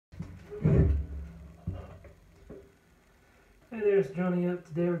Hey there, it's Johnny up.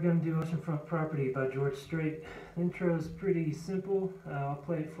 Today we're going to do Oceanfront Property by George Strait. The intro is pretty simple. I'll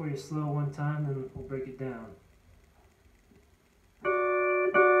play it for you slow one time, then we'll break it down.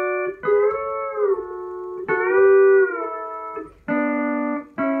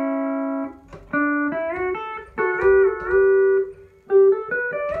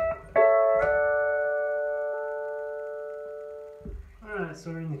 Alright,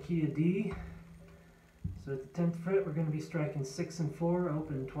 so we're in the key of D. So at the 10th fret, we're going to be striking 6 and 4,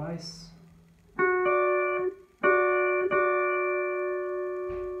 open twice. Going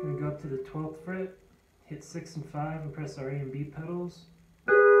to go up to the 12th fret, hit 6 and 5, and press our A and B pedals.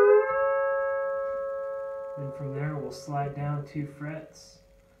 Then from there, we'll slide down 2 frets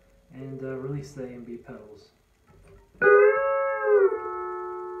and release the A and B pedals.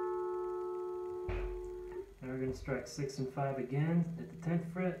 Now we're going to strike 6 and 5 again at the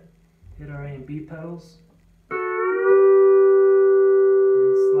 10th fret, hit our A and B pedals.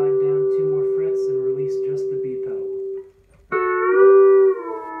 Slide down 2 more frets and release just the B pedal.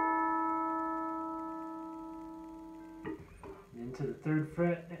 Then to the 3rd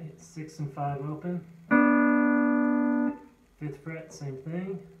fret, hit 6 and 5 open. 5th fret, same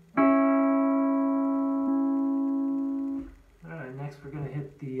thing. Alright, next we're going to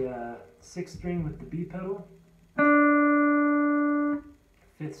hit the 6th string with the B pedal.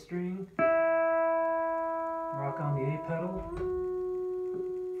 5th string. Rock on the A pedal.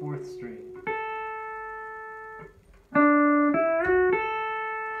 4th string.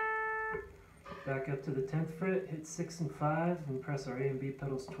 Back up to the 10th fret, hit 6 and 5, and press our A and B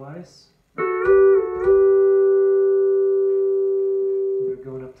pedals twice. And we're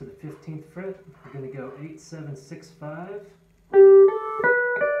going up to the 15th fret. We're going to go 8, 7, 6, 5.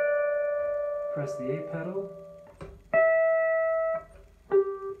 Press the A pedal.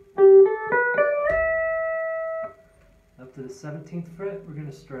 Up to the 17th fret, we're going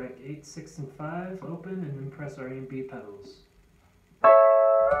to strike 8, 6, and 5 open, and then press our A and B pedals.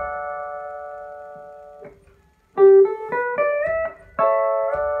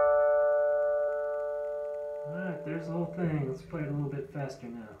 Alright, there's the whole thing. Let's play it a little bit faster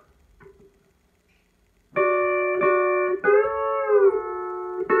now.